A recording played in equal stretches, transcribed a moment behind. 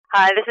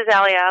Hi, this is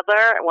Allie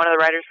Adler, one of the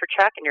writers for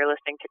Chuck, and you're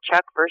listening to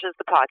Chuck versus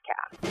the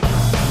Podcast.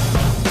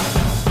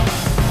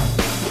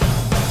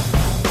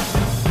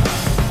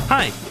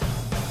 Hi,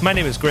 my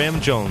name is Graham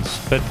Jones,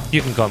 but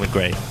you can call me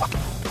Gray.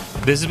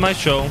 This is my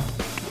show.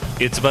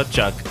 It's about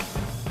Chuck.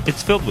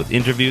 It's filled with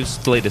interviews,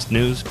 the latest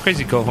news,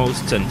 crazy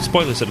co-hosts, and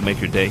spoilers that'll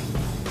make your day.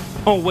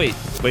 Oh, wait,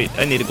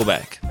 I need to go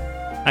back.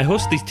 I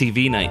host these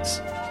TV nights.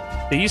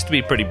 They used to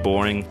be pretty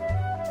boring,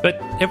 but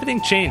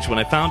everything changed when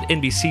I found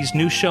NBC's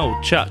new show,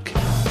 Chuck.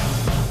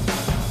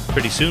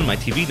 Pretty soon, my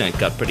TV night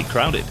got pretty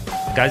crowded.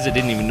 Guys I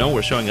didn't even know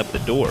were showing up the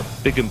door.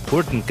 Big,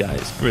 important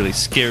guys. Really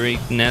scary,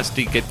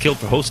 nasty, get killed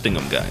for hosting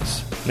them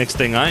guys. Next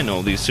thing I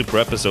know, these super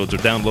episodes are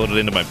downloaded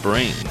into my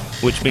brain,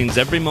 which means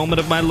every moment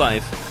of my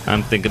life,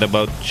 I'm thinking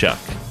about Chuck.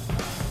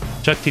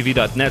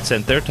 ChuckTV.net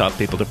sent their top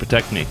people to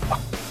protect me.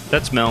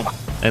 That's Mel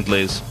and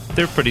Liz.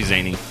 They're pretty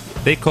zany.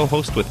 They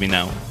co-host with me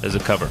now as a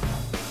cover.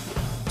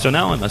 So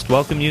now I must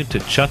welcome you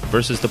to Chuck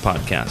versus the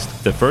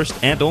Podcast, the first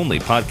and only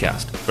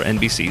podcast for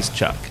NBC's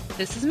Chuck.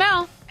 This is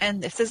Mel.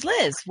 And this is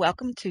Liz.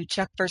 Welcome to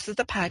Chuck versus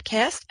the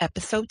Podcast,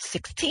 episode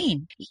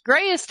 16.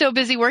 Gray is still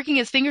busy working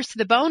his fingers to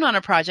the bone on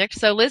a project,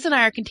 so Liz and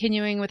I are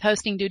continuing with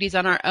hosting duties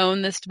on our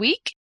own this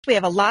week. We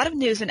have a lot of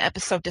news and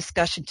episode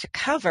discussion to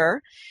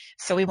cover,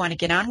 so we want to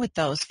get on with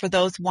those. For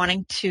those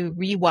wanting to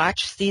rewatch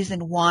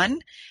season 1,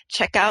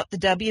 check out the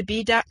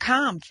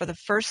WB.com for the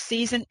first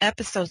season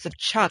episodes of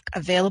Chuck,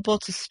 available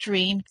to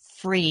stream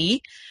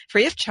free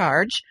of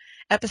charge.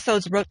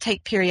 Episodes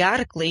rotate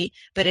periodically,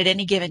 but at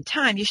any given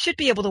time, you should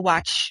be able to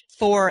watch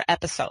 4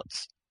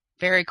 episodes.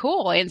 Very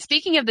cool. And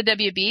speaking of the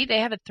WB, they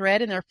have a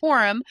thread in their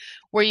forum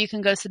where you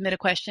can go submit a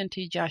question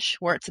to Josh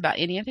Schwartz about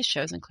any of his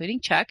shows, including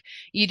Chuck.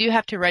 You do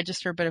have to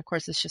register, but of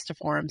course it's just a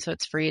forum, so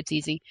it's free, it's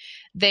easy.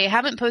 They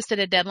haven't posted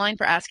a deadline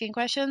for asking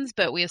questions,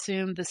 but we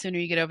assume the sooner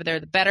you get over there,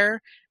 the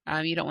better.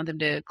 You don't want them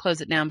to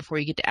close it down before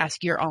you get to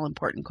ask your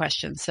all-important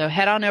questions. So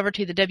head on over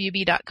to the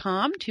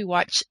WB.com to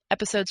watch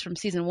episodes from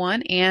season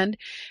 1 and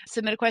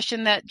submit a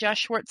question that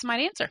Josh Schwartz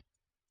might answer.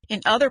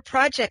 In other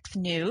projects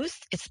news,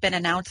 it's been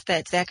announced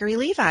that Zachary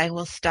Levi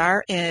will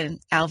star in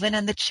Alvin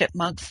and the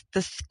Chipmunks,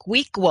 The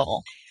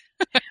Squeakquel,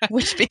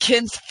 which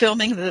begins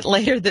filming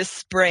later this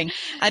spring.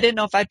 I didn't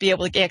know if I'd be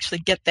able to actually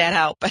get that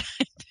out, but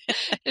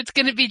it's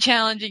going to be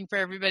challenging for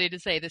everybody to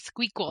say The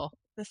Squeakquel.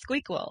 The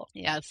Squeakquel.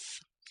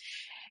 Yes.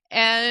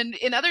 And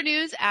in other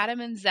news,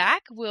 Adam and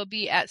Zach will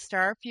be at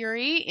Star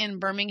Fury in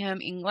Birmingham,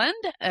 England.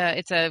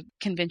 It's a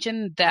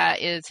convention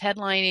that is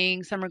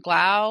headlining Summer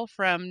Glau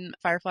from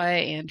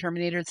Firefly and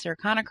Terminator: The Sarah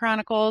Connor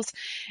Chronicles.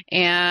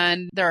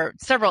 And there are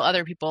several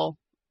other people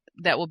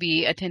that will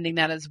be attending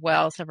that as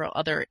well, several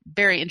other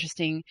very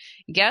interesting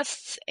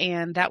guests.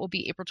 And that will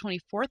be April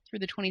 24th through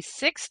the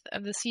 26th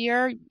of this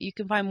year. You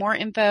can find more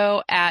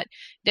info at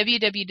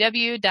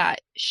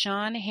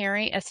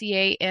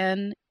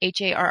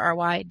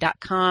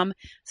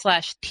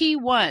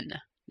www.seanharry.com/T1.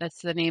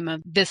 That's the name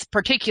of this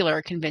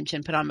particular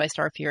convention put on by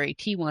Star Fury,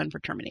 T1 for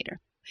Terminator.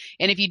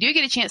 And if you do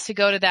get a chance to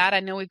go to that,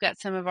 I know we've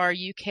got some of our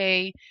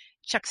UK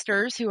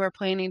Chucksters who are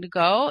planning to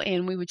go,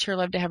 and we would sure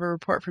love to have a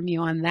report from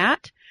you on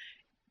that.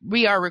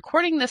 We are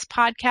recording this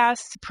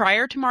podcast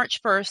prior to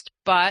March 1st,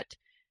 but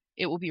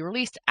it will be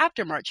released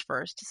after March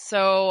 1st.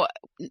 So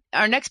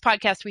our next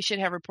podcast, we should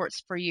have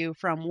reports for you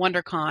from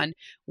WonderCon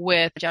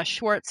with Josh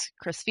Schwartz,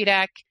 Chris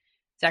Fedak,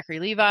 Zachary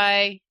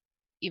Levi,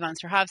 Ivan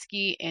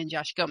Strahovski, and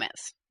Josh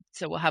Gomez.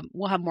 So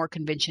we'll have more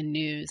convention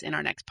news in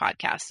our next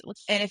podcast.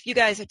 And if you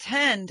guys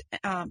attend,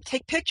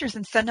 take pictures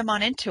and send them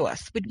on in to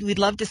us. We'd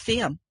love to see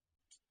them.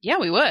 Yeah,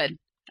 we would.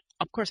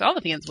 Of course, all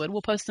the fans would.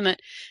 We'll post them at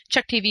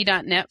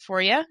chucktv.net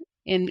for you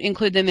and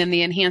include them in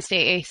the enhanced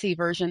AAC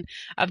version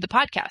of the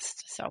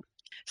podcast.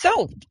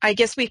 So I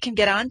guess we can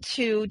get on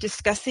to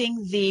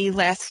discussing the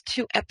last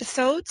 2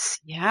 episodes.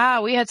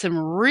 Yeah, we had some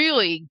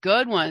really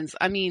good ones.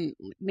 I mean,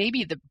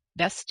 maybe the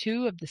best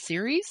 2 of the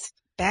series.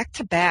 Back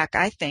to back,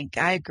 I think.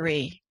 I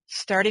agree.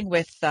 Starting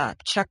with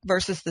Chuck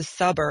versus the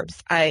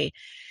Suburbs. I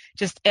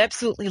just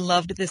absolutely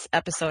loved this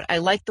episode. I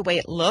liked the way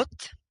it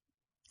looked.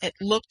 It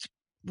looked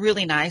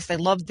really nice. I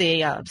loved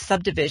the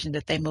subdivision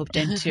that they moved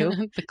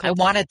into. I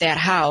wanted that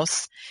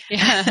house.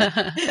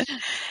 Yeah.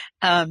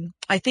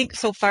 I think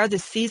so far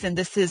this season,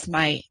 this is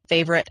my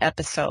favorite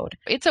episode.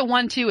 It's a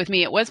 1-2 with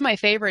me. It was my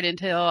favorite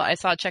until I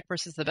saw Chuck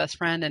versus the Best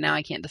Friend, and now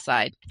I can't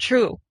decide.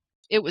 True.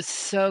 It was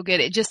so good.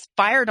 It just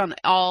fired on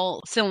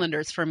all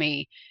cylinders for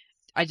me.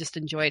 I just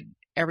enjoyed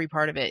every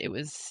part of it. It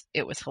was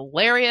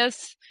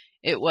hilarious.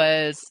 It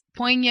was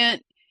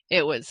poignant.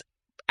 It was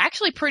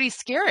actually pretty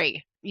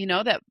scary. You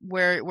know, that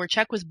where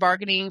Chuck was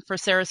bargaining for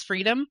Sarah's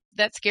freedom,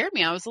 that scared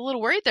me. I was a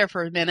little worried there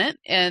for a minute.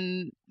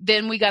 And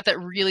then we got that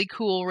really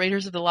cool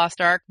Raiders of the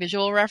Lost Ark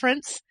visual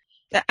reference.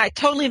 I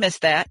totally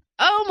missed that.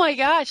 Oh my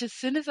gosh. As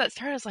soon as that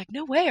started, I was like,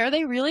 no way. Are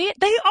they really?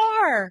 They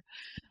are.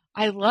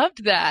 I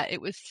loved that.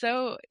 It was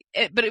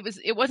but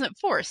it wasn't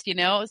forced, you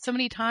know. So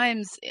many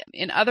times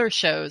in other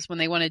shows when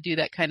they want to do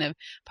that kind of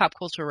pop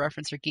culture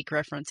reference or geek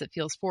reference, it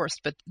feels forced.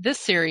 But this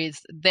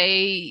series,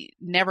 they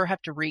never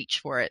have to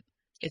reach for it.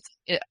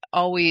 It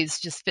always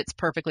just fits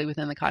perfectly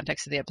within the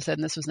context of the episode,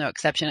 and this was no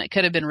exception. It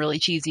could have been really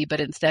cheesy, but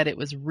instead it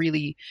was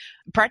really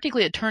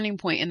practically a turning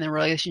point in the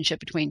relationship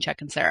between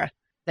Chuck and Sarah,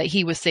 that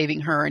he was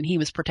saving her and he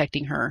was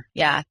protecting her.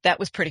 Yeah, that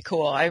was pretty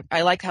cool.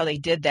 I liked how they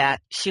did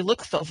that. She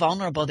looked so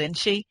vulnerable, didn't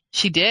she?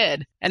 She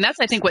did. And that's,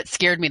 I think, what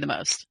scared me the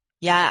most.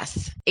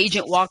 Yes.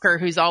 Agent Walker,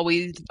 who's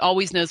always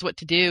knows what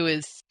to do,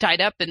 is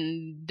tied up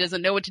and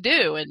doesn't know what to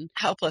do. And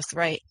Helpless,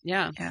 right.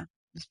 yeah. Yeah, it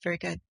was very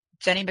good.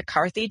 Jenny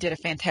McCarthy did a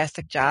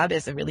fantastic job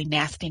as a really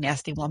nasty,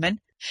 nasty woman.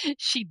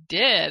 She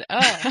did.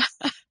 Oh.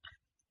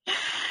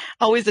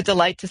 Always a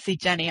delight to see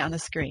Jenny on the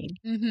screen.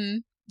 Mm-hmm.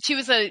 She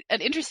was an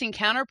interesting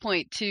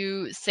counterpoint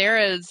to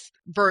Sarah's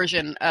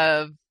version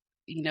of,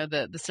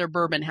 the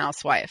suburban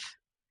housewife.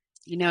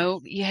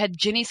 You had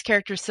Jenny's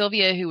character,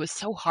 Sylvia, who was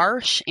so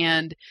harsh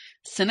and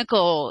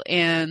cynical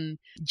and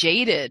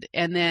jaded.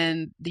 And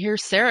then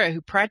here's Sarah,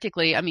 who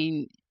practically,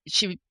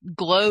 she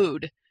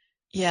glowed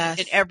Yes.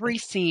 in every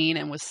scene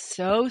and was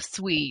so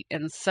sweet.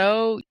 And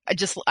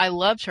I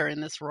loved her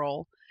in this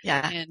role.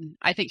 Yeah. And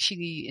I think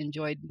she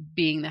enjoyed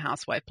being the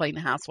housewife, playing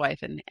the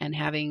housewife and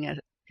having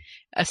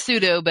a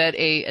pseudo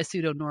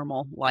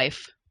normal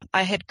life.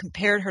 I had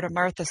compared her to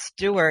Martha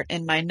Stewart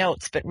in my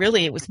notes, but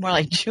really it was more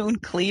like June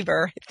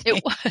Cleaver.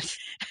 It was.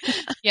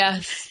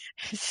 Yes.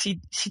 She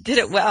did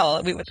it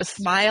well. With a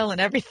smile and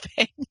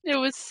everything. It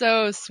was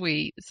so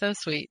sweet. So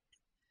sweet.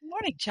 Good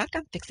morning, Chuck.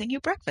 I'm fixing you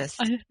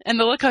breakfast. And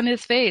the look on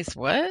his face.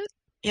 What?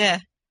 Yeah.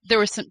 There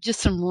were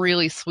some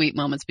really sweet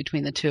moments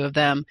between the two of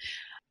them.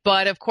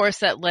 But of course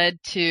that led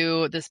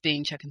to this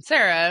being Chuck and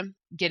Sarah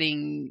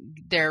getting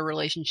their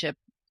relationship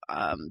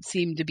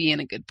seemed to be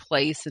in a good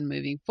place and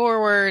moving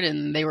forward,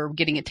 and they were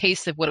getting a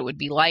taste of what it would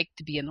be like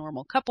to be a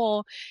normal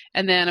couple.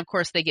 And then of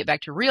course they get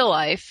back to real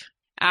life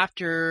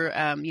after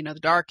the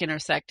Dark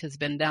Intersect has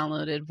been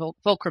downloaded.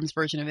 Fulcrum's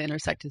version of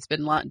Intersect has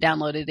been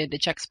downloaded into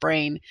Chuck's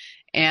brain,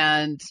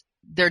 and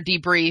they're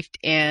debriefed,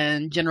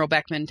 and General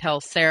Beckman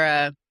tells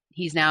Sarah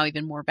he's now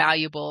even more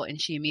valuable,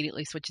 and she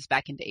immediately switches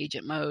back into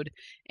agent mode,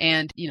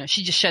 and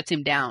she just shuts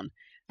him down.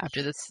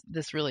 After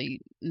this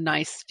really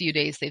nice few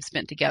days they've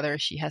spent together,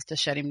 she has to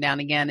shut him down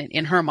again. And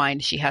in her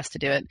mind, she has to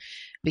do it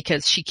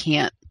because she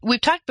can't. We've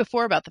talked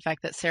before about the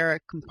fact that Sarah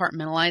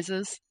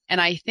compartmentalizes.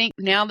 And I think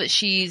now that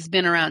she's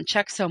been around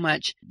Chuck so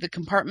much, the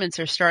compartments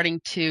are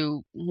starting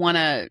to want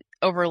to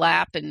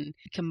overlap and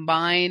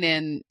combine.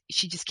 And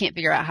she just can't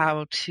figure out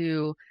how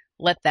to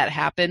let that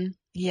happen.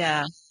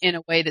 Yeah. In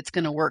a way that's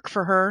going to work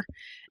for her.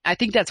 I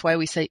think that's why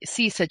we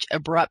see such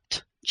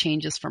abrupt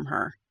changes from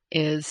her,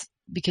 is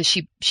because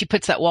she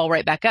puts that wall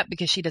right back up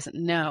because she doesn't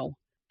know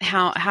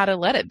how to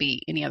let it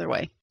be any other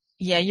way.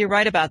 Yeah, you're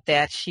right about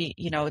that. She,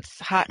 it's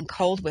hot and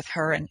cold with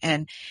her,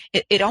 and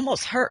it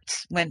almost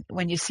hurts when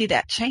you see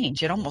that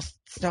change.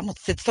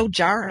 It's so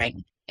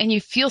jarring. And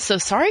you feel so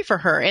sorry for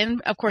her.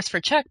 And of course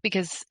for Chuck,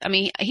 because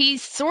he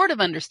sort of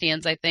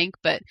understands, I think,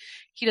 but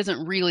he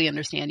doesn't really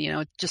understand,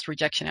 just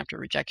rejection after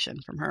rejection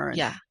from her.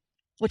 Yeah.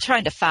 We're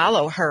trying to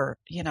follow her,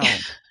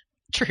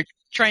 True.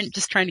 Trying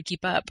to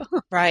keep up.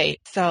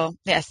 Right. So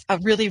yes, a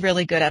really,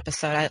 really good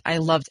episode. I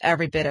loved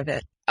every bit of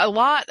it. A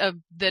lot of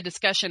the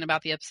discussion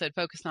about the episode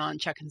focused on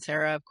Chuck and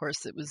Sarah. Of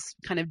course, it was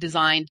kind of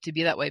designed to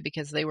be that way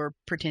because they were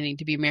pretending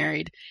to be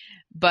married.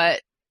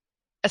 But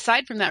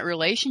aside from that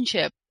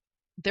relationship,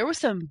 there were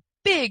some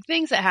big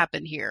things that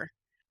happened here.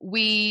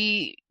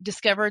 We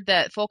discovered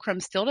that Fulcrum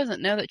still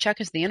doesn't know that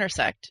Chuck is the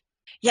Intersect.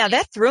 Yeah,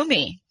 that threw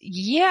me.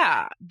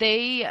 Yeah.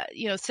 They,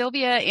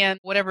 Sylvia and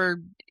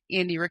whatever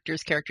Andy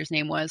Richter's character's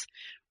name was,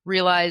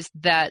 realized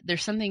that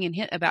there's something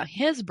about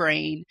his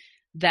brain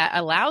that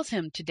allows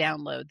him to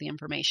download the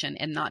information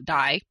and not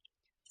die.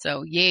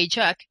 So yay,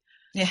 Chuck.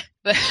 Yeah.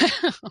 But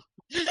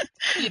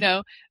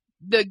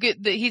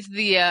he's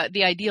the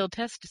ideal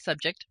test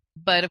subject.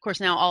 But of course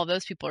now all of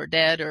those people are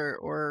dead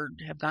or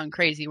have gone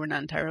crazy. We're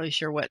not entirely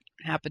sure what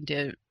happened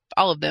to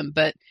all of them,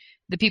 but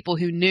the people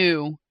who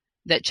knew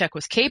that Chuck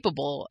was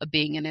capable of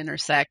being an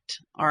Intersect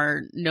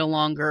are no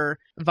longer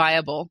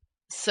viable.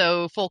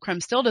 So Fulcrum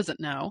still doesn't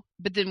know.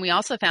 But then we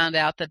also found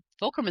out that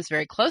Fulcrum is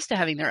very close to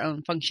having their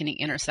own functioning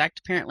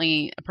Intersect.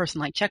 Apparently a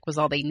person like Chuck was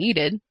all they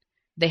needed.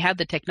 They had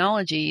the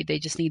technology. They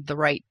just need the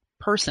right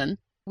person.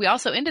 We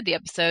also ended the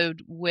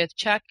episode with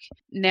Chuck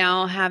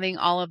now having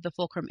all of the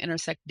Fulcrum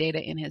Intersect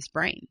data in his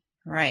brain.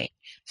 Right.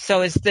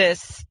 So is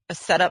this a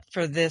setup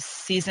for this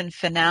season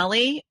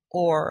finale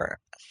or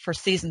for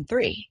season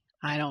 3?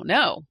 I don't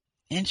know.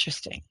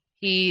 Interesting.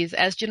 He's,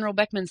 as General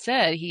Beckman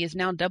said, he is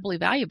now doubly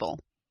valuable.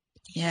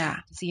 Yeah.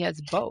 He has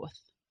both.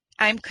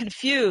 I'm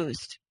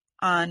confused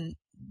on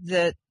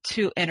the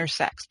two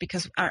Intersects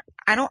because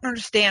I don't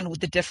understand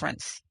the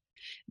difference.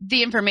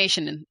 The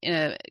information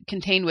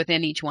contained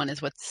within each one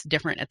is what's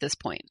different at this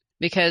point,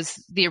 because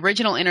the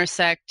original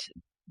Intersect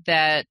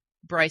that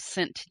Bryce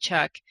sent to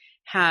Chuck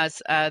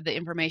has the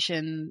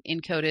information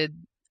encoded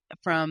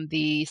from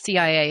the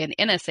CIA and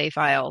NSA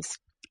files,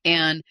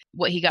 and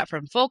what he got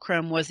from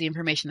Fulcrum was the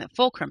information that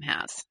Fulcrum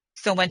has.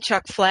 So when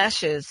Chuck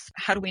flashes,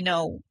 how do we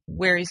know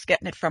where he's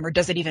getting it from, or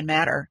does it even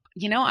matter?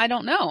 I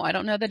don't know. I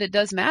don't know that it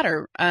does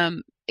matter.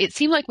 It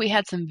seemed like we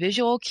had some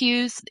visual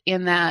cues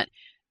in that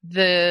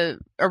the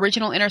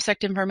original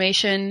Intersect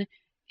information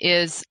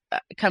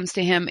comes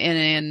to him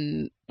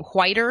in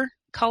whiter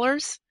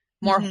colors,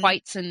 more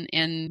whites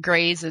and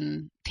grays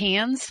and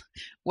tans,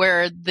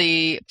 where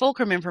the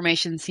Fulcrum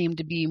information seemed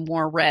to be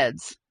more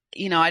reds.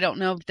 I don't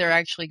know if they're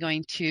actually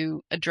going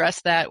to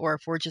address that, or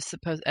if we're just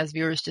supposed, as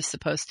viewers, just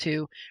supposed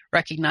to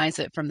recognize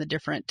it from the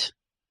different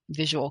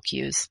visual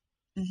cues.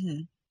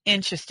 Mm-hmm.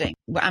 Interesting.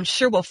 Well, I'm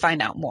sure we'll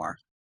find out more.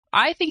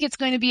 I think it's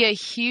going to be a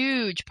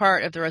huge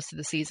part of the rest of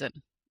the season.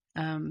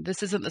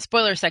 This isn't the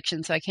spoiler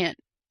section, so I can't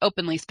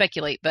openly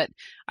speculate, but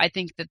I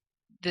think that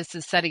this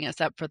is setting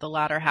us up for the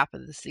latter half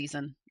of the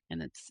season,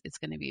 and it's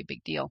going to be a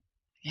big deal.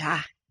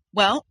 Yeah.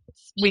 Well,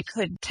 we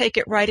could take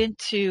it right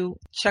into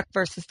Chuck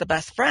versus the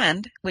Best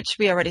Friend, which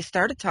we already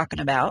started talking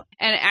about.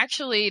 And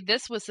actually,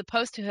 this was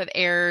supposed to have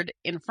aired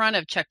in front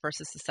of Chuck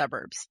versus the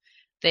Suburbs.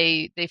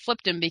 They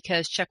flipped him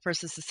because Chuck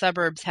versus the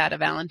Suburbs had a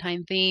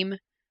Valentine theme,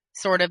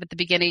 sort of, at the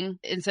beginning,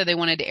 and so they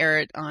wanted to air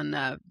it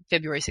on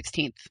February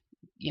 16th,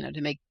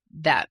 to make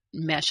that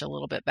mesh a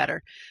little bit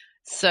better.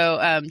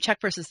 So Chuck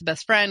versus the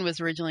Best Friend was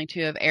originally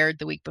to have aired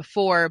the week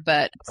before,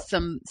 but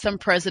some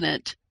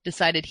president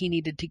decided he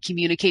needed to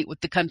communicate with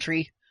the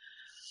country.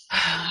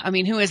 I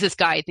mean, who is this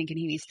guy thinking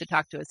he needs to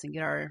talk to us and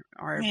get our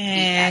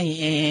feedback?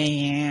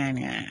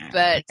 Yeah.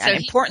 But got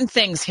important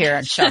things here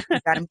on Chuck.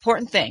 We've got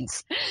important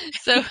things.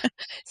 So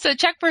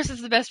Chuck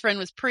versus the Best Friend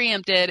was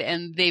preempted,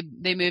 and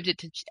they moved it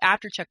to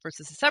after Chuck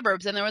versus the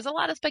Suburbs, and there was a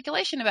lot of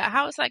speculation about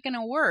how is that going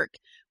to work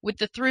with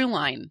the through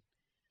line.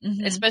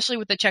 Mm-hmm. Especially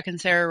with the Chuck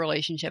and Sarah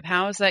relationship.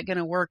 How is that going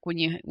to work when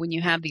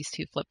you have these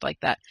two flipped like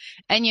that?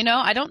 And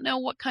I don't know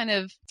what kind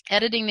of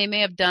editing they may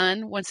have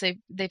done once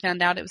they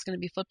found out it was going to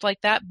be flipped like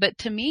that, but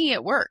to me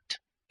it worked.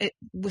 It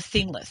was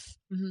seamless.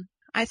 Mm-hmm.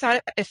 I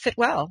thought it fit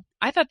well.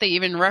 I thought they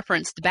even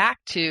referenced back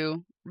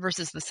to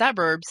versus the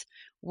Suburbs,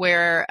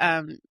 where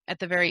at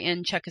the very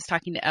end Chuck is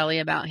talking to Ellie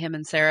about him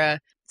and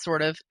Sarah,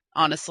 sort of,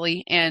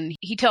 honestly, and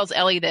he tells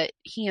Ellie that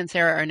he and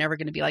Sarah are never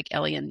going to be like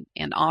Ellie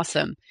and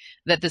Awesome,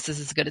 that this is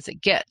as good as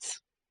it gets,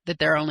 that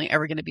they're only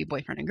ever going to be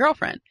boyfriend and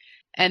girlfriend.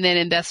 And then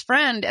in Best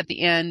Friend, at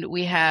the end,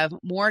 we have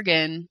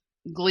Morgan,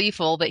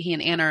 gleeful that he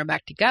and Anna are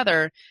back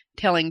together,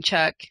 telling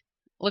Chuck,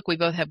 look, we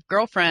both have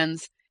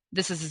girlfriends,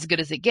 this is as good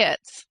as it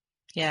gets.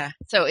 Yeah.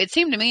 So it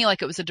seemed to me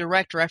like it was a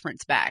direct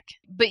reference back,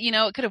 but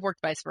it could have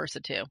worked vice versa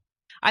too.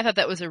 I thought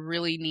that was a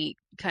really neat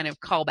kind of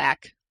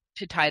callback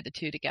to tie the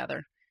two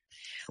together.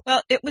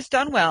 Well, it was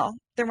done well.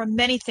 There were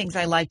many things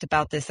I liked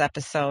about this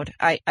episode.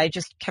 I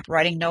just kept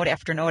writing note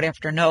after note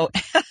after note,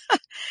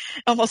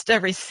 almost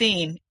every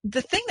scene.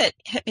 The thing that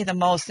hit me the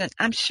most, and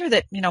I'm sure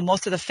that,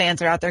 most of the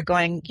fans are out there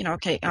going,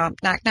 okay,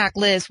 knock, knock,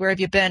 Liz, where have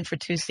you been for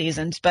 2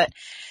 seasons? But,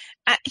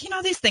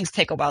 these things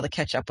take a while to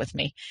catch up with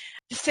me.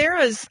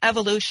 Sarah's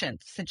evolution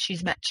since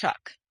she's met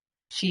Chuck.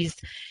 She's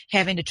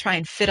having to try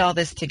and fit all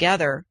this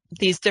together,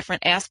 these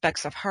different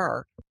aspects of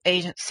her,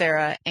 Agent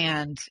Sarah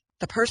and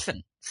the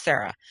person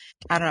Sarah.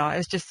 I don't know. I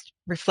was just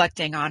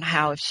reflecting on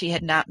how if she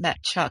had not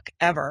met Chuck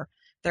ever,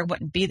 there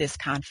wouldn't be this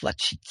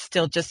conflict.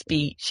 She'd just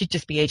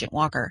be Agent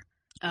Walker.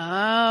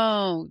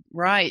 Oh,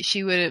 right.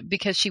 She would,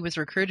 because she was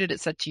recruited at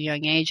such a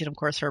young age, and of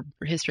course her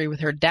history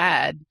with her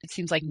dad. It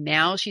seems like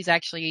now she's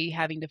actually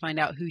having to find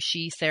out who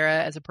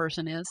Sarah as a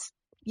person is.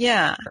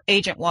 Yeah.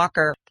 Agent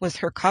Walker was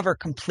her cover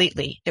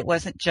completely. It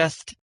wasn't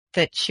just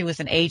that she was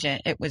an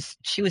agent.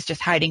 She was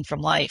just hiding from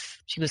life.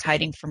 She was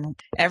hiding from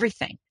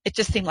everything. It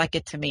just seemed like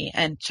it to me.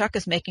 And Chuck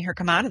is making her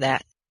come out of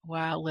that.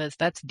 Wow, Liz,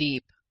 that's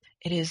deep.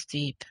 It is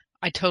deep.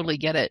 I totally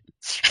get it.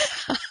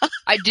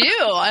 I do.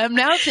 I'm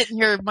now sitting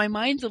here, my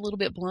mind's a little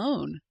bit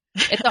blown.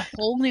 It's a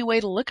whole new way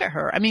to look at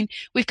her. I mean,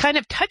 we've kind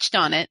of touched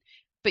on it,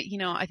 but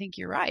I think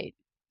you're right.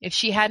 If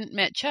she hadn't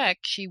met Chuck,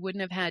 she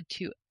wouldn't have had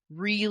to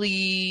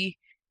really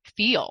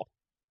feel.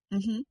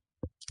 Mm-hmm.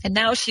 And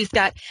now she's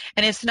got,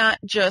 and it's not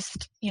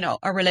just,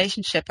 a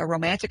relationship, a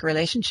romantic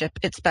relationship.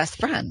 It's best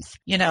friends.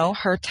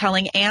 Her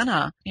telling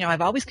Anna,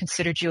 I've always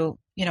considered you,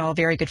 a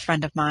very good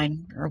friend of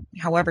mine, or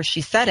however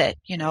she said it,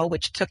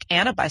 which took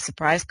Anna by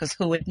surprise because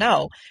who would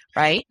know,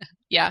 right?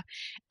 Yeah.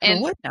 And,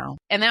 who would know?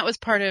 And that was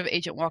part of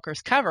Agent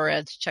Walker's cover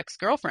as Chuck's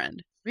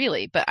girlfriend,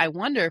 really. But I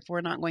wonder if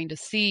we're not going to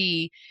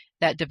see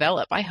that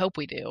develop. I hope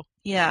we do.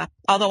 Yeah.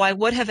 Although I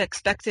would have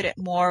expected it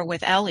more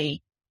with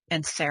Ellie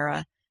and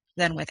Sarah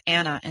than with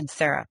Anna and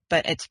Sarah.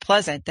 But it's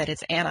pleasant that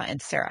it's Anna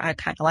and Sarah. I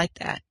kind of like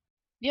that.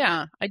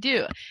 Yeah, I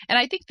do. And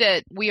I think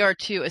that we are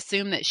to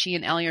assume that she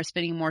and Ellie are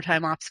spending more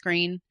time off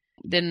screen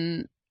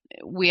than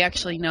we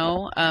actually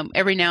know.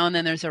 Every now and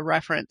then there's a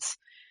reference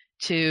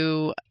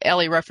to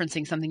Ellie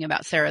referencing something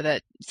about Sarah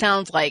that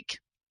sounds like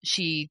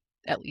she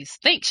at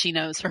least thinks she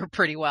knows her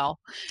pretty well.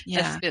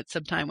 Yeah. Has spent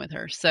some time with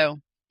her. So,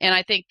 and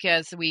I think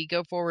as we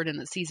go forward in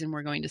the season,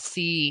 we're going to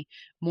see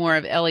more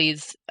of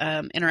Ellie's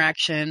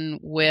interaction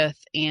with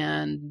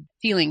and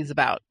feelings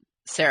about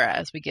Sarah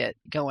as we get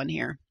going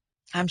here.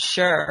 I'm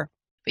sure.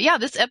 But yeah,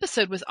 this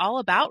episode was all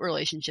about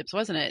relationships,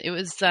 wasn't it? It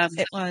was.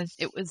 It was.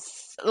 It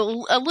was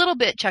a little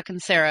bit Chuck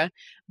and Sarah,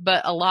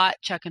 but a lot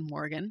Chuck and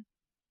Morgan,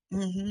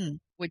 Mm-hmm.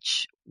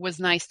 which was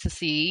nice to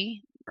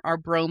see our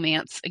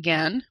bromance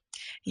again.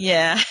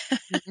 Yeah.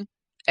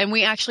 And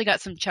we actually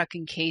got some Chuck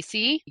and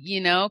Casey.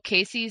 You know,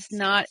 Casey's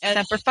not as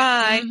Semper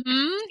Fi.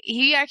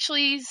 He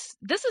actually,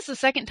 this is the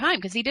second time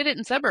because he did it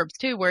in Suburbs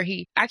too, where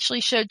he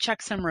actually showed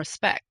Chuck some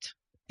respect.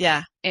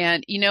 Yeah.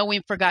 And, you know,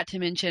 we forgot to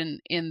mention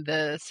in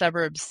the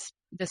Suburbs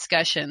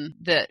discussion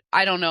that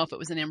I don't know if it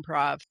was an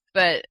improv,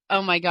 but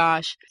oh my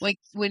gosh, like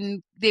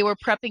when they were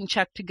prepping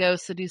Chuck to go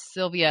seduce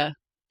Sylvia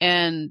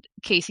and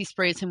Casey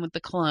sprays him with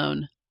the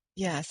cologne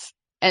Yes.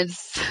 and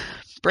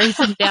sprays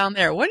him down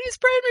there. What are you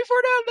spraying me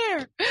for down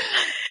there?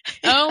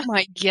 Oh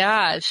my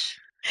gosh.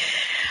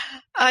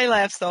 I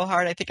laughed so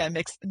hard. I think I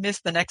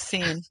missed the next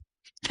scene.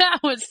 That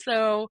was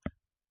so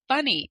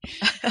funny.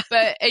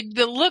 But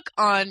the look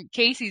on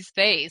Casey's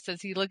face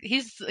as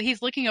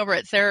he's looking over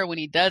at Sarah when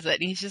he does it,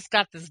 and he's just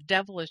got this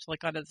devilish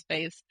look on his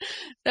face.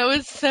 That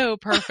was so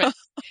perfect.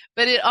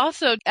 But it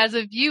also, as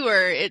a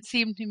viewer, it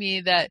seemed to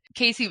me that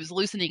Casey was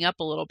loosening up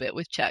a little bit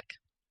with Chuck.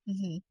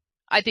 Mm-hmm.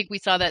 I think we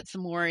saw that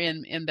some more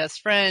in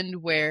Best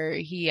Friend, where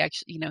he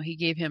actually, you know, he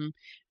gave him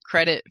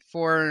credit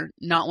for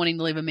not wanting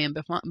to leave a man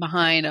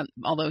behind,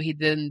 although he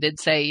then did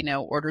say, you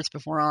know, orders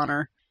before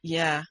honor.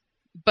 Yeah.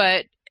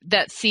 But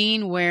that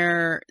scene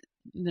where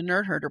the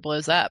nerd herder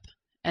blows up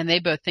and they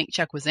both think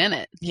Chuck was in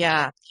it.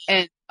 Yeah.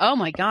 And oh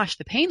my gosh,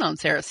 the pain on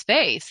Sarah's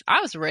face.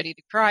 I was ready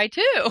to cry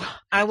too.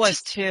 I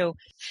was too.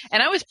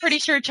 And I was pretty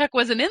sure Chuck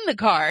wasn't in the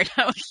card.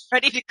 I was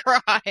ready to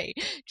cry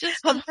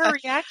just from her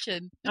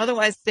reaction.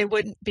 Otherwise, they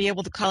wouldn't be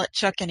able to call it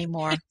Chuck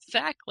anymore.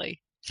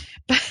 Exactly.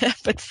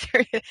 But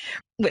seriously,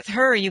 with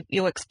her,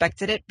 you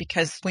expected it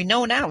because we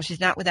know now she's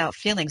not without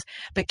feelings.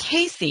 But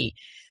Casey,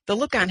 the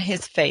look on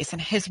his face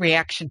and his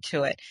reaction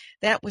to it,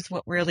 that was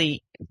what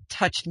really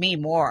touched me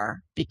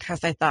more,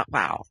 because I thought,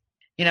 wow,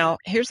 you know,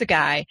 here's a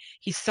guy,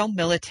 he's so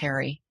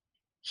military.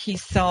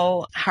 He's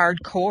so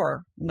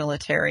hardcore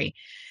military.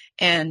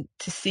 And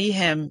to see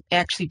him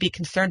actually be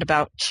concerned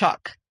about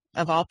Chuck,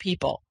 of all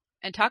people.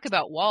 And talk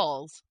about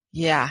walls.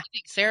 Yeah. I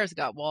think Sarah's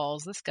got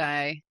walls. This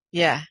guy.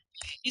 Yeah.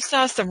 You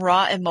saw some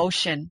raw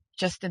emotion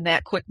just in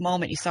that quick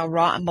moment. You saw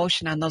raw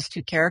emotion on those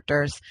two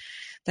characters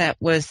that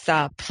was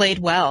played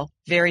well,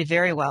 very,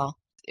 very well.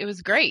 It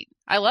was great.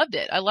 I loved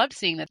it. I loved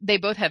seeing that they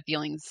both have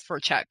feelings for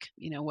Chuck,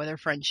 you know, whether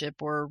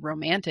friendship or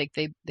romantic,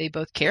 they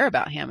both care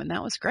about him. And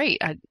that was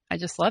great. I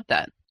just loved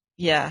that.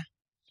 Yeah.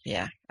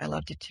 Yeah. I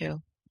loved it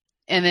too.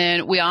 And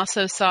then we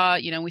also saw,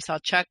 you know, we saw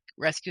Chuck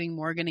rescuing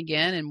Morgan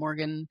again, and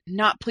Morgan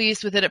not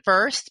pleased with it at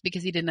first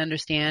because he didn't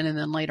understand. And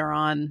then later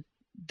on,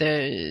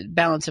 the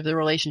balance of the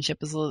relationship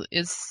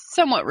is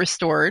somewhat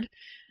restored.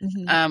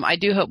 Mm-hmm. I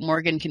do hope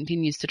Morgan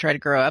continues to try to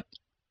grow up.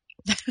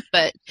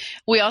 But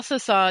we also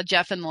saw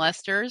Jeff and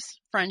Lester's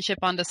friendship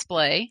on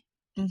display.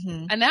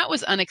 Mm-hmm. And that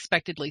was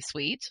unexpectedly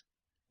sweet.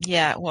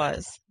 Yeah, it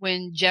was.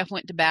 When Jeff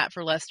went to bat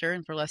for Lester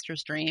and for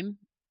Lester's dream.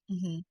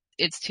 Mm-hmm.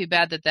 It's too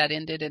bad that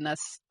ended in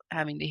us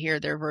having to hear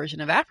their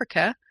version of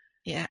Africa.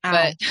 Yeah.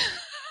 But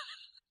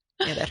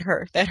yeah, that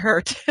hurt. That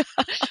hurt.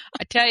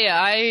 I tell you,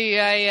 I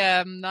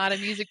am not a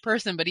music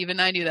person, but even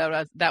I knew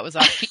that was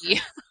off key.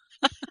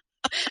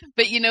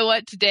 But you know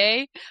what?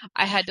 Today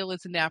I had to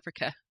listen to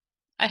Africa.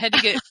 I had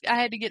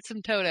to get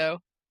some Toto.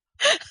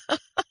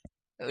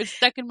 It was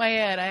stuck in my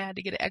head. I had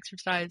to get it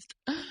exercised.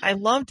 I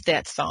loved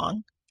that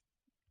song.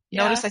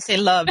 Yeah. Notice I say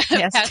loved.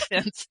 Yes. Past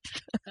tense.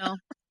 Well,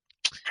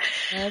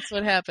 that's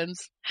what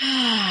happens.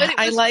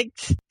 I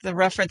liked the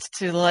reference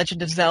to The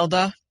Legend of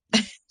Zelda.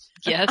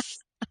 Yes.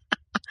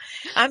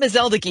 I'm a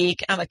Zelda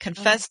geek. I'm a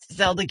confessed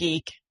Zelda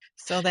geek.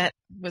 So that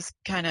was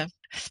kind of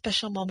a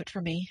special moment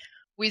for me.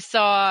 We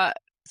saw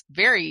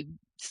very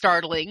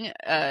startling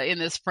in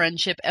this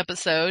friendship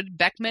episode.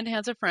 Beckman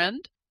has a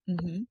friend.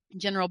 Mm-hmm.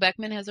 General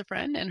Beckman has a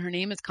friend, and her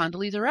name is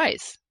Condoleezza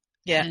Rice.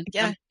 Yeah, and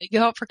yeah. You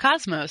go out for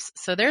Cosmos.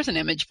 So there's an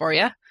image for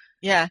you.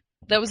 Yeah.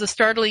 That was a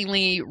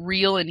startlingly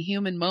real and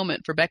human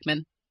moment for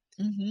Beckman.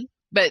 Mm-hmm.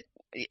 But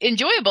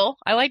enjoyable.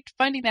 I liked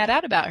finding that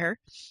out about her.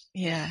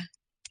 Yeah.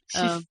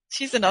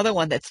 She's another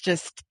one that's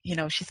just, you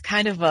know, she's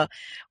kind of a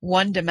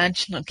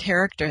one-dimensional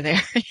character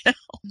there. You know?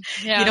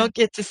 Yeah. You don't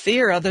get to see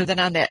her other than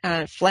on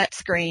that flat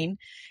screen,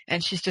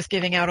 and she's just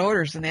giving out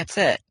orders, and that's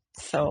it.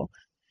 So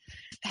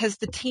have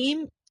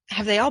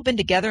they all been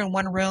together in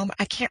one room?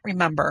 I can't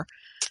remember.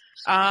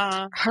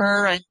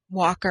 Her and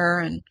Walker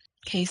and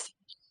Casey.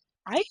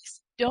 I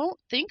don't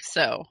think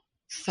so.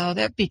 So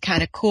that'd be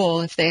kind of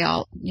cool if they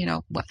all, you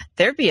know,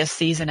 there'd be a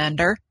season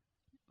ender.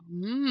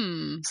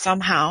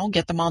 Somehow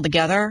get them all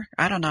together.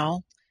 I don't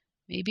know.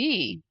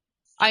 Maybe.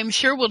 I'm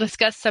sure we'll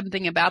discuss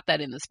something about that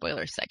in the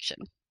spoiler section.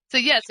 So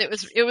yes, it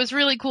was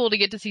really cool to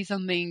get to see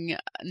something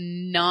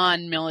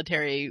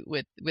non-military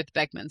with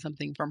Beckman,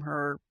 something from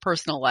her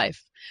personal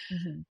life.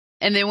 Mm-hmm.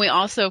 And then we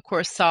also, of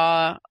course,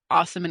 saw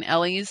Awesome and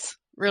Ellie's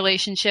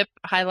relationship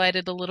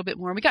highlighted a little bit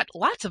more. We got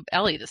lots of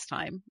Ellie this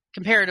time,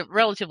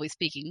 relatively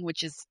speaking,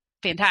 which is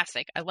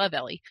fantastic. I love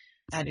Ellie.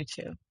 I do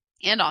too.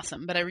 And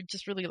Awesome, but I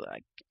just really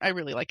I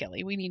really like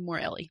Ellie. We need more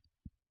Ellie.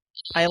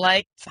 I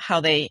liked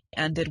how they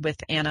ended with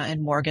Anna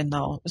and Morgan,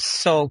 though. It was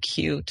so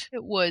cute.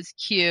 It was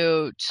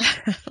cute.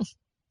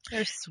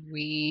 They're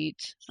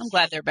sweet. I'm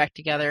glad they're back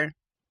together.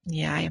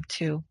 Yeah, I am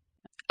too.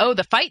 Oh,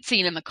 the fight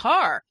scene in the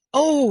car.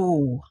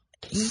 Oh,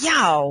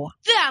 yow.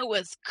 That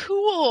was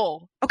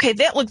cool. Okay,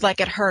 that looked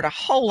like it hurt a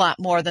whole lot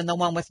more than the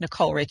one with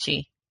Nicole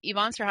Richie.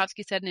 Yvonne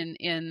Strahovski said in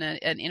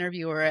an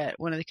interview or at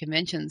one of the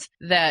conventions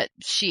that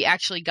she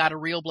actually got a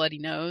real bloody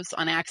nose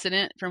on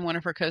accident from one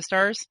of her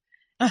co-stars.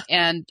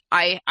 And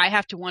I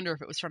have to wonder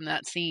if it was from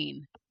that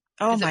scene.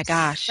 Oh my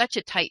gosh. Such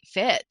a tight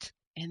fit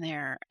in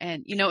there.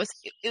 And, you know, it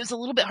was a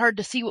little bit hard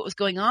to see what was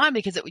going on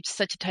because it was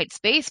such a tight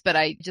space, but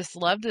I just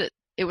loved it.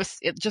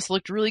 It just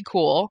looked really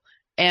cool.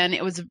 And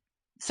it was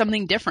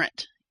something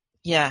different.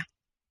 Yeah.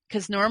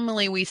 Because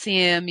normally we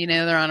see them, you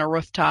know, they're on a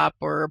rooftop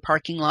or a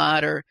parking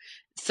lot or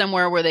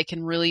somewhere where they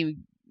can really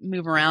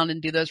move around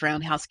and do those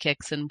roundhouse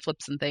kicks and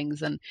flips and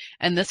things. And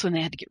this one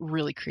they had to get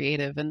really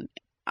creative, and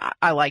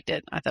I liked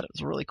it. I thought it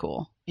was really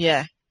cool.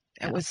 Yeah.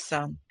 It was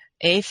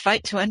a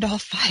fight to end all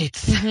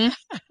fights. Mm-hmm.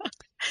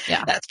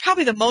 Yeah. That's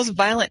probably the most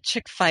violent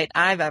chick fight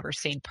I've ever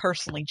seen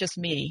personally, just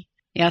me.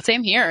 Yeah,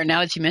 same here.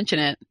 Now that you mention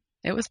it,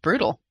 it was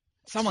brutal.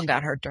 Someone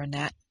got hurt during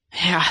that.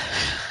 Yeah,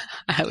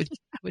 I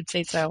would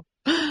say so.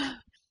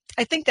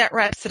 I think that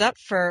wraps it up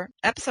for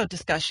episode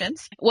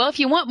discussions. Well, if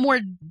you want more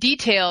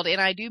detailed, and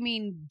I do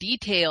mean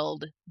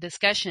detailed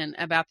discussion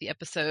about the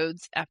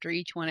episodes after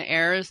each one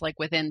airs, like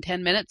within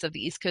 10 minutes of the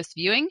East Coast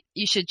viewing,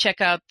 you should check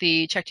out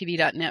the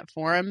ChuckTV.net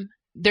forum.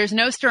 There's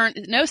no stone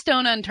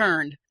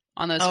unturned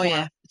on those forums.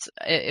 Yeah.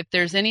 If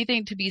there's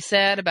anything to be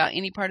said about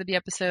any part of the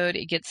episode,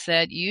 it gets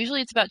said.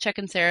 Usually it's about Chuck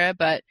and Sarah,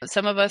 but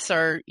some of us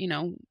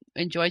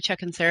enjoy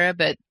Chuck and Sarah,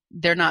 but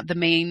they're not the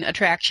main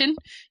attraction.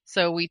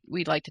 So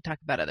we'd like to talk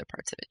about other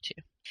parts of it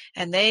too.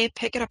 And they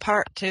pick it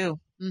apart too.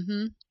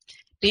 Mm-hmm.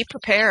 Be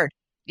prepared.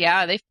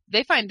 Yeah,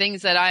 they find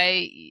things that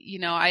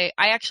I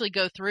actually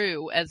go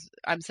through as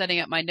I'm setting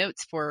up my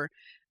notes for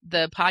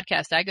the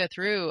podcast. I go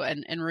through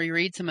and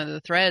reread some of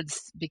the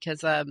threads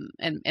because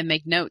and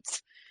make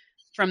notes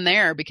from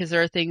there, because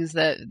there are things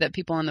that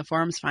people on the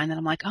forums find that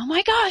I'm like, oh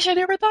my gosh, I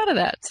never thought of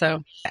that.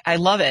 So I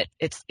love it.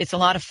 It's a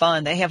lot of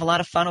fun. They have a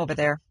lot of fun over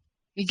there.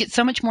 You get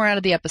so much more out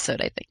of the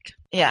episode, I think.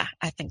 Yeah,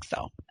 I think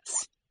so.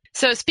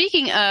 So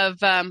speaking of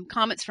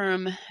comments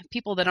from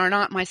people that are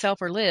not myself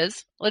or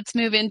Liz, let's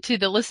move into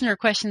the listener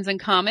questions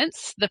and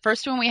comments. The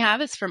first one we have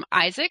is from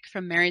Isaac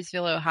from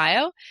Marysville,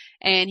 Ohio.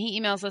 And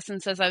he emails us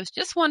and says, I was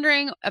just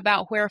wondering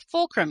about where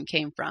Fulcrum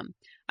came from.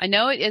 I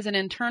know it is an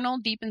internal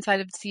deep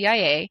inside of the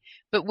CIA,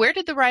 but where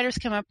did the writers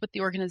come up with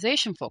the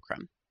organization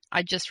Fulcrum?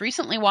 I just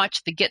recently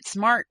watched the Get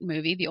Smart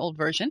movie, the old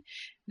version.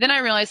 Then I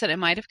realized that it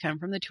might have come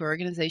from the two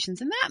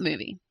organizations in that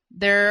movie.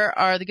 There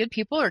are the good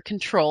people, or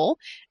Control,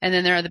 and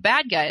then there are the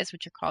bad guys,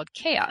 which are called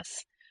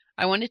Chaos.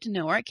 I wanted to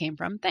know where it came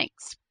from.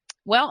 Thanks.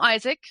 Well,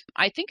 Isaac,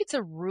 I think it's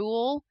a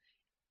rule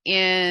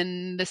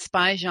in the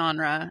spy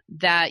genre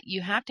that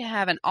you have to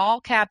have an all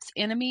caps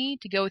enemy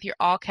to go with your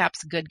all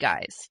caps good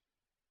guys.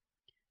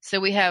 So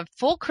we have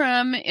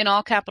Fulcrum in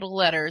all capital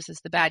letters as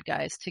the bad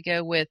guys to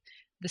go with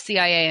the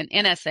CIA and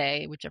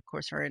NSA, which of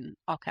course are in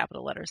all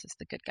capital letters, as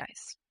the good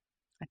guys.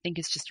 I think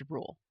it's just a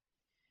rule.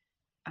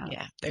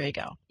 Yeah, there you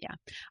go. Yeah.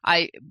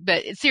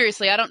 But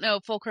seriously, I don't know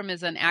if Fulcrum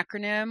is an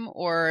acronym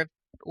or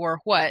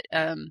what.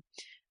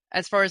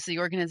 As far as the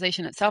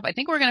organization itself, I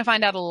think we're going to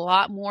find out a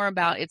lot more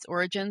about its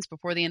origins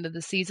before the end of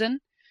the season.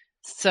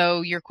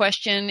 So your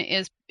question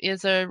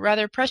is a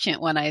rather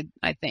prescient one,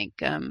 I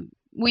think.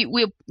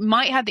 We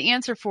might have the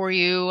answer for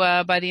you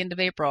by the end of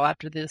April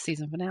after the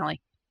season finale.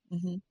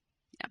 Mm-hmm.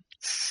 Yeah.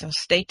 So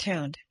stay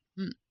tuned.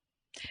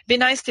 Be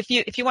nice if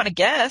you want to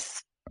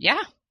guess.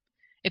 Yeah.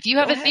 If you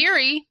have a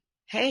theory,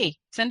 hey,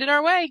 send it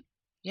our way.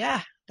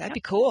 Yeah, that'd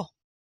be cool.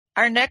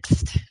 Our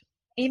next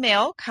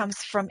email comes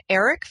from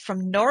Eric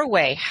from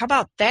Norway. How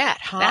about that,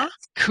 huh?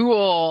 That's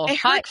cool.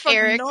 Hi,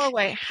 Eric.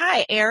 Norway.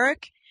 Hi,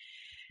 Eric.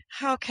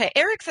 Okay.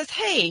 Eric says,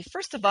 hey,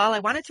 first of all, I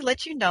wanted to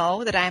let you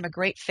know that I am a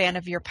great fan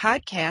of your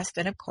podcast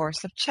and, of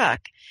course, of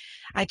Chuck.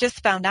 I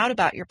just found out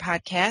about your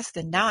podcast,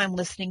 and now I'm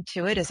listening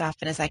to it as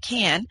often as I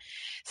can.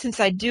 Since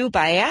I do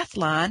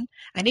biathlon,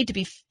 I need to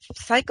be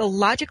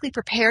psychologically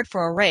prepared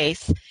for a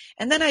race,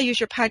 and then I use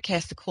your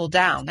podcast to cool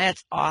down.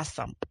 That's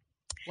awesome.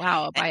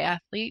 Wow, a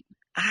biathlete?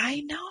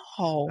 I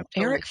know.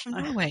 Eric from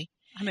Norway.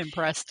 I'm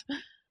impressed.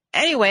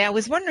 Anyway, I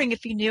was wondering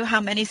if you knew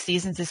how many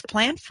seasons is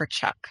planned for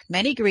Chuck.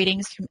 Many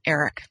greetings from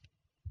Eric.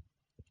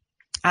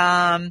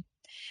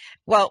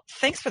 Well,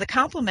 thanks for the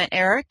compliment,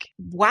 Eric.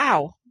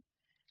 Wow.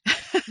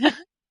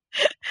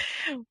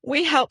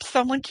 We help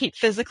someone keep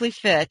physically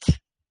fit.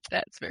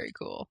 That's very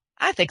cool.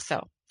 I think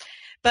so.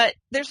 But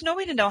there's no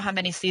way to know how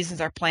many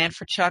seasons are planned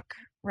for Chuck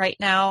right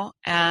now.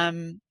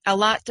 A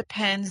lot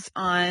depends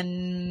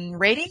on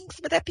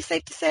ratings. Would that be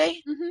safe to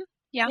say? Mm-hmm.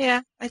 Yeah.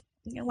 Yeah.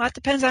 A lot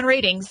depends on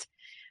ratings.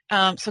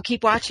 So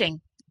keep watching.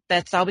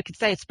 That's all we can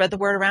say. Spread the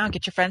word around.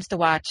 Get your friends to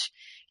watch.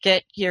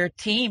 Get your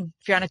team.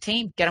 If you're on a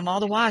team, get them all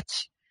to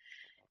watch.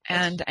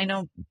 And I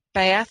know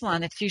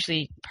biathlon, it's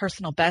usually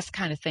personal best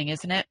kind of thing,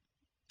 isn't it?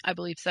 I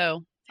believe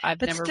so. I've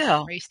But never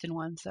still, raced in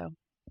one, so.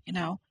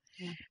 Yeah.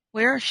 Yeah.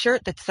 Wear a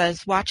shirt that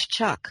says "Watch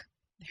Chuck."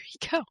 There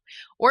you go.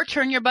 Or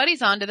turn your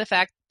buddies on to the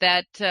fact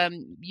that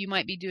you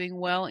might be doing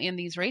well in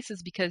these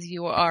races because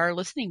you are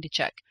listening to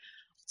Chuck.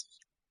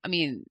 I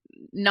mean,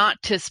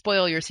 not to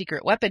spoil your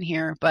secret weapon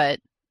here, but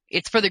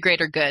it's for the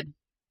greater good.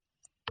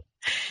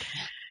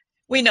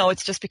 We know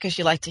it's just because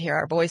you like to hear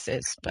our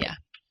voices. But Yeah.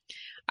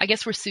 I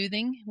guess we're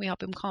soothing. We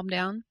help him calm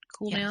down,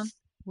 cool down.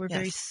 We're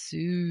very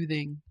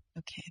soothing.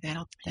 Okay,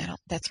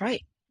 that's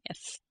right.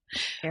 Yes.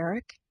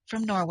 Eric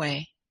from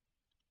Norway.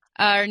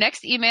 Our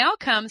next email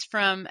comes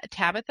from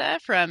Tabitha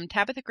from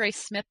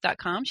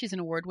TabithaGraceSmith.com. She's an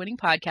award-winning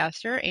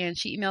podcaster, and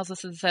she emails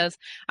us and says,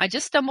 I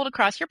just stumbled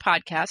across your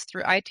podcast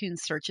through iTunes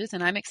searches,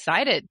 and I'm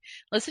excited.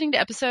 Listening to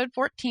episode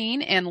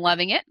 14 and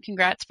loving it.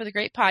 Congrats for the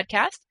great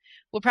podcast.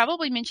 We'll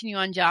probably mention you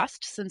on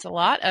Jost, since a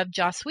lot of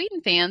Joss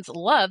Whedon fans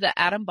love that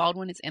Adam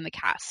Baldwin is in the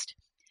cast.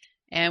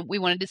 And we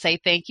wanted to say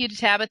thank you to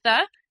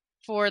Tabitha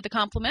for the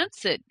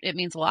compliments. It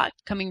means a lot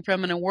coming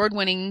from an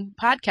award-winning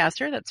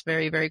podcaster. That's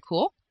very, very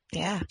cool.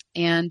 Yeah.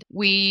 And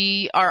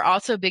we are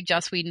also big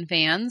Joss Whedon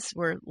fans.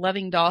 We're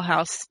loving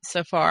Dollhouse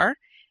so far.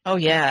 Oh,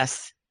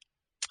 yes.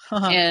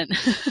 And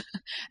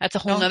that's a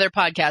whole nother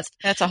podcast.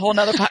 That's a whole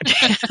nother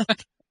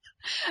podcast.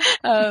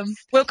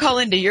 We'll call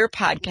into your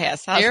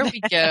podcast. There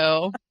we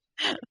go.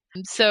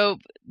 So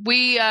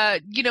we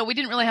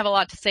didn't really have a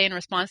lot to say in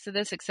response to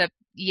this except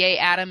yay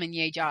Adam and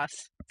yay Joss.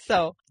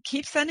 So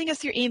keep sending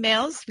us your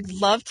emails. We'd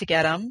love to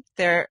get them.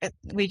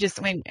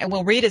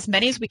 We'll read as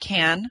many as we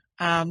can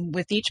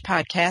with each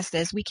podcast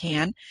as we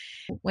can.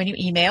 When you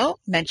email,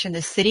 mention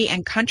the city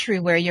and country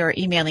where you're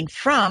emailing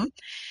from,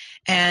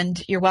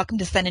 and you're welcome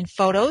to send in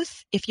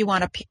photos if you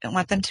want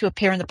them to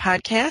appear in the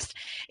podcast.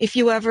 If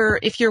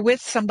you're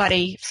with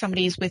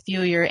somebody's with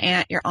you, your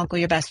aunt, your uncle,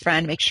 your best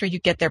friend, make sure you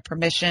get their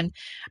permission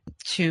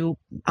to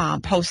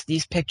post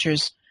these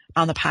pictures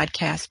on the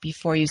podcast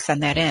before you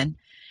send that in.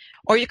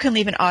 Or you can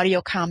leave an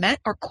audio comment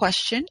or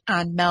question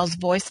on Mel's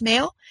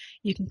voicemail.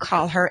 You can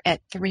call her at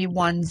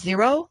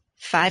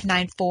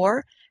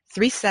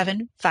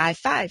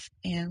 310-594-3755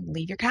 and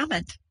leave your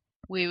comment.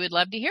 We would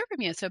love to hear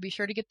from you, so be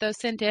sure to get those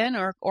sent in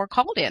or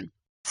called in.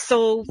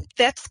 So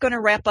that's going to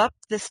wrap up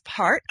this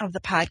part of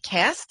the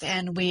podcast,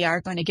 and we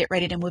are going to get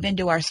ready to move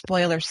into our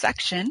spoiler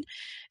section.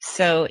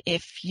 So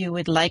if you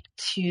would like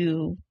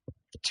to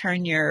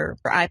turn your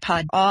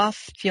iPod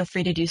off, feel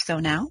free to do so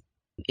now.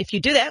 If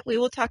you do that, we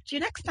will talk to you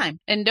next time.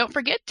 And don't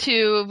forget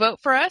to vote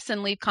for us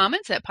and leave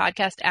comments at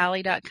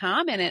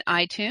podcastalley.com and at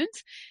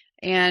iTunes.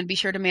 And be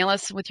sure to mail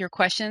us with your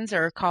questions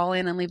or call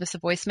in and leave us a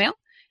voicemail.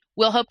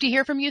 We'll hope to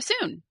hear from you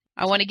soon.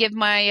 I want to give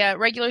my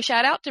regular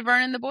shout out to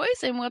Vern and the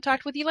boys, and we'll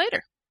talk with you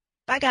later.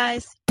 Bye,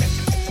 guys.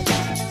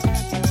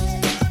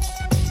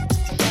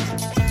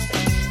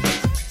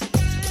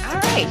 All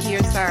right,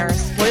 here's our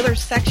spoiler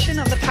section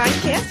of the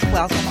podcast.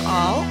 Welcome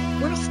all.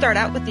 We're going to start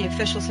out with the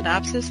official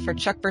synopsis for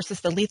Chuck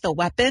versus the Lethal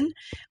Weapon,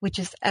 which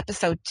is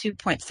episode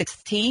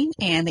 2.16,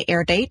 and the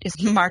air date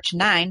is March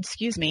 9,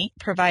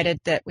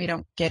 provided that we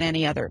don't get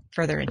any other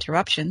further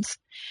interruptions.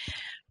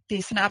 The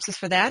synopsis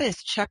for that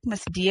is Chuck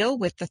must deal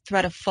with the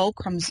threat of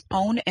Fulcrum's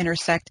own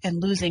intersect and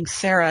losing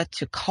Sarah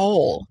to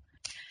Cole.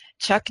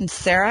 Chuck and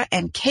Sarah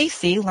and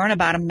Casey learn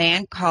about a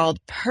man called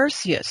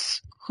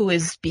Perseus, who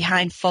is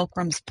behind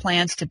Fulcrum's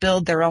plans to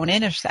build their own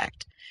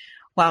intersect.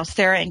 While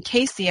Sarah and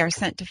Casey are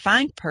sent to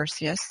find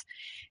Perseus,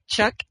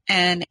 Chuck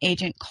and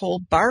Agent Cole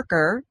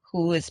Barker,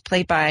 who is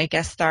played by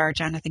guest star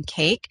Jonathan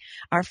Cake,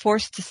 are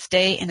forced to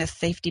stay in a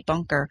safety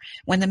bunker.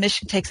 When the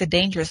mission takes a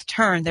dangerous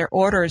turn, their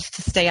orders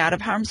to stay out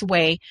of harm's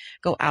way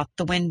go out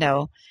the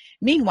window.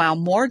 Meanwhile,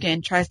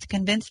 Morgan tries to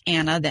convince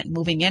Anna that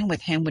moving in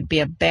with him would be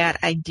a bad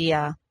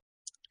idea.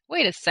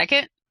 Wait a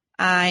second.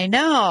 I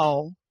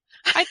know.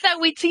 I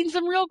thought we'd seen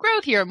some real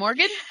growth here,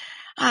 Morgan.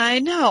 I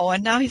know,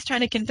 and now he's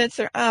trying to convince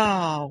her.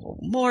 Oh,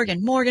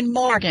 Morgan.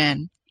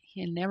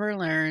 He never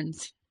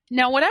learns.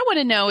 Now, what I want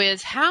to know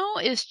is, how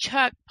is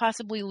Chuck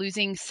possibly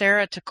losing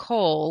Sarah to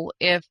Cole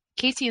if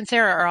Casey and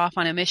Sarah are off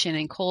on a mission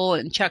and Cole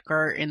and Chuck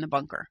are in the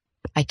bunker?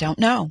 I don't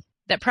know.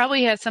 That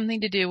probably has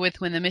something to do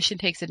with when the mission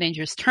takes a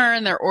dangerous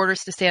turn, their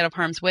orders to stay out of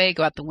harm's way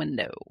go out the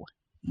window.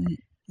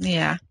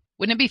 Yeah.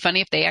 Wouldn't it be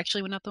funny if they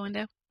actually went out the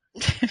window?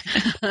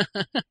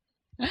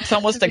 It's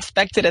almost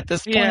expected at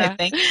this point, I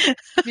think.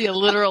 Be a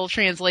literal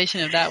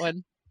translation of that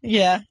one.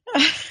 Yeah.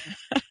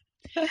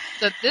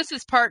 So this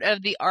is part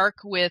of the arc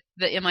with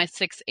the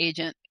MI6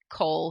 agent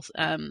Cole.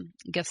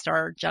 Guest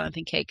star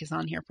Jonathan Cake is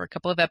on here for a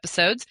couple of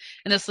episodes,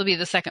 and this will be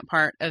the second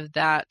part of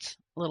that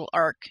little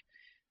arc.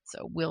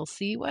 So we'll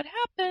see what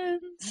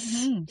happens.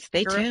 Mm-hmm.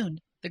 Stay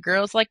tuned. The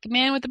girl's like a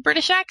man with a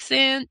British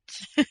accent.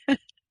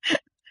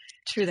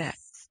 True that.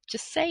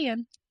 Just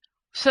saying.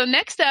 So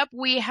next up,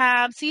 we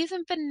have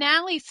season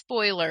finale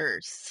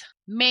spoilers.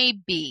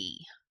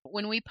 Maybe.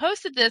 When we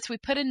posted this, we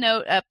put a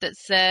note up that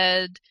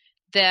said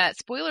that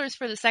spoilers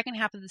for the second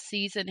half of the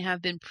season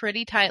have been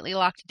pretty tightly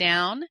locked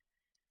down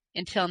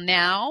until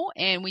now,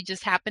 and we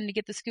just happened to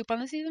get the scoop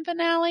on the season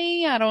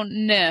finale. I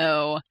don't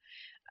know.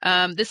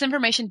 This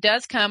information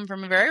does come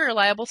from a very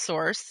reliable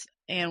source,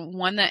 and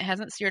one that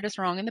hasn't steered us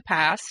wrong in the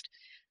past.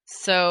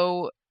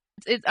 So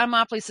I'm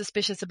awfully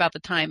suspicious about the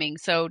timing.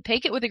 So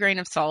take it with a grain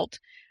of salt.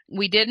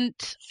 We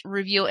didn't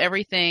reveal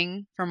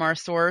everything from our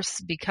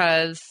source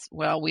because,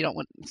 well, we don't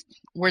want,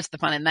 where's the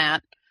fun in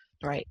that?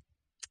 Right.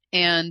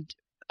 And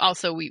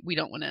also we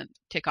don't want to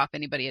tick off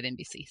anybody at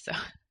NBC. So,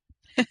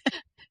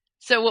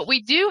 so what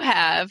we do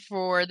have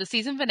for the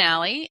season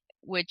finale,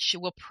 which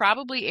will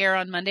probably air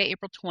on Monday,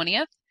 April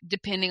 20th,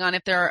 depending on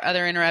if there are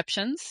other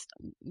interruptions,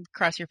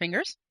 cross your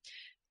fingers.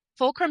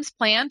 Fulcrum's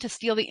plan to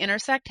steal the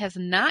Intersect has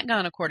not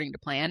gone according to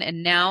plan,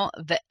 and now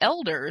the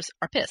elders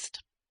are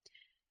pissed.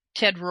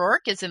 Ted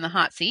Rourke is in the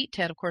hot seat.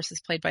 Ted, of course, is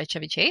played by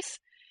Chevy Chase.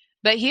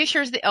 But he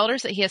assures the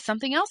elders that he has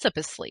something else up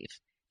his sleeve.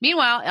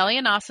 Meanwhile, Ellie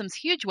and Awesome's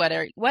huge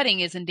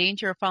wedding is in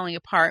danger of falling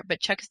apart, but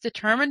Chuck is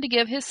determined to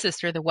give his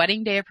sister the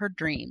wedding day of her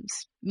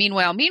dreams.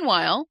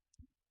 Meanwhile,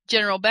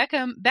 General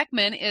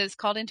Beckman is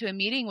called into a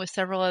meeting with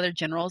several other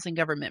generals and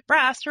government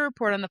brass to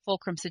report on the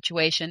Fulcrum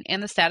situation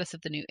and the status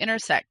of the new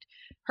Intersect.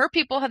 Her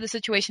people have the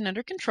situation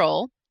under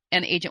control,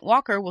 and Agent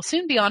Walker will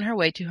soon be on her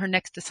way to her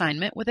next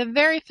assignment with a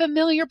very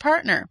familiar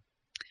partner.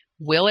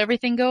 Will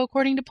everything go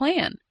according to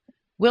plan?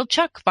 Will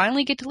Chuck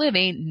finally get to live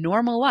a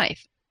normal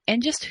life?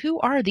 And just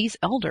who are these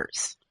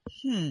elders?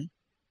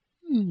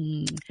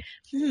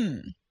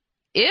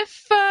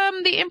 If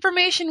the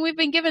information we've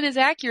been given is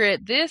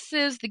accurate, this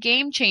is the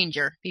game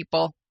changer,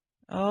 people.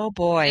 Oh,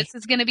 boy. This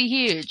is going to be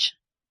huge.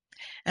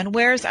 And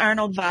where's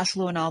Arnold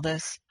Vosloo in all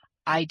this?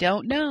 I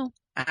don't know.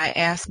 I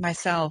ask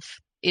myself.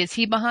 Is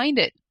he behind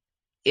it?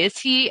 Is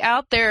he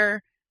out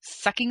there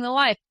sucking the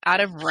life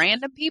out of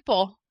random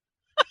people?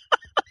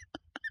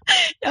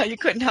 No, you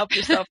couldn't help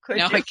yourself, could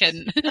you? No, I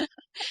couldn't.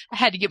 I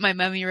had to get my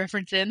Mummy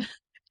reference in.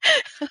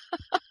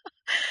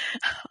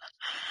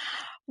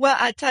 Well,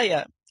 I tell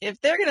you,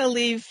 if they're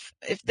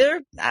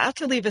out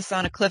to leave us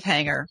on a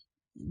cliffhanger,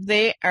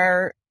 they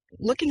are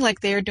looking like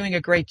they are doing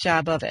a great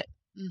job of it.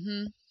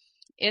 Mm-hmm.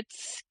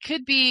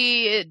 Could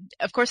be,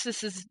 of course,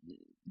 this is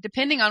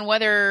depending on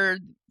whether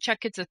Chuck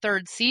gets a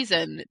third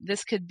season.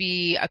 This could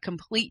be a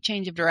complete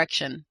change of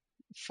direction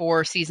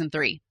for season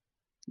 3,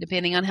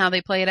 depending on how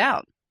they play it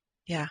out.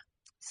 Yeah.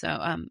 So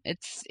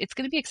it's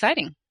going to be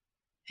exciting.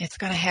 It's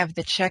going to have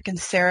the Chuck and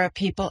Sarah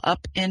people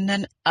up in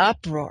an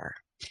uproar.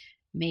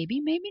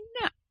 Maybe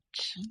not.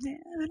 Yeah,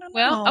 I don't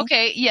Well, know.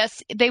 okay,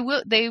 yes, they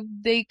will.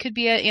 They could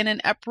be in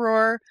an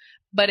uproar,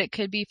 but it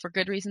could be for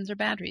good reasons or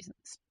bad reasons.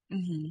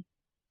 Mm-hmm.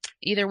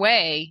 Either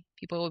way,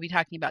 people will be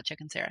talking about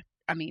Chuck and Sarah.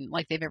 I mean,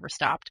 like they've ever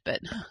stopped,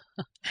 but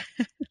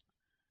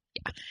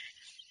yeah.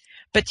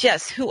 But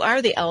yes, who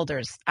are the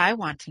elders? I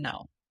want to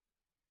know.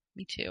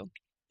 Me too.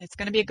 It's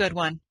going to be a good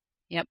one.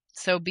 Yep.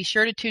 So be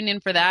sure to tune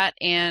in for that.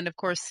 And of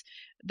course,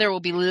 there will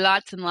be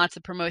lots and lots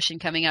of promotion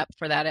coming up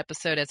for that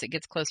episode as it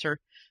gets closer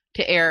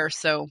to air.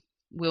 So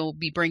we'll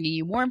be bringing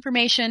you more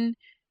information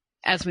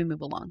as we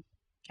move along.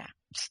 Yeah.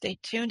 Stay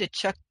tuned to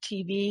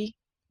chucktv.net.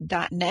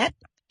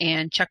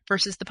 And Chuck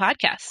versus the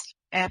podcast.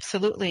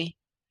 Absolutely.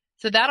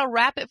 So that'll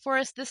wrap it for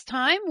us this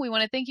time. We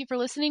want to thank you for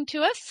listening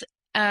to us.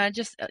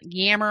 Just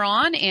yammer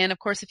on. And of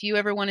course, if you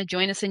ever want to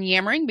join us in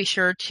yammering, be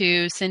sure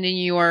to send in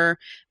your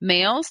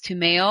mails to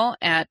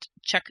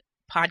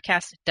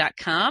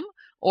mail@chuckpodcast.com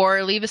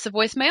or leave us a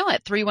voicemail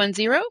at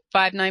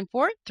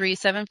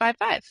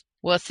 310-594-3755.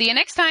 We'll see you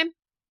next time.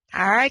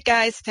 All right,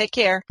 guys. Take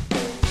care.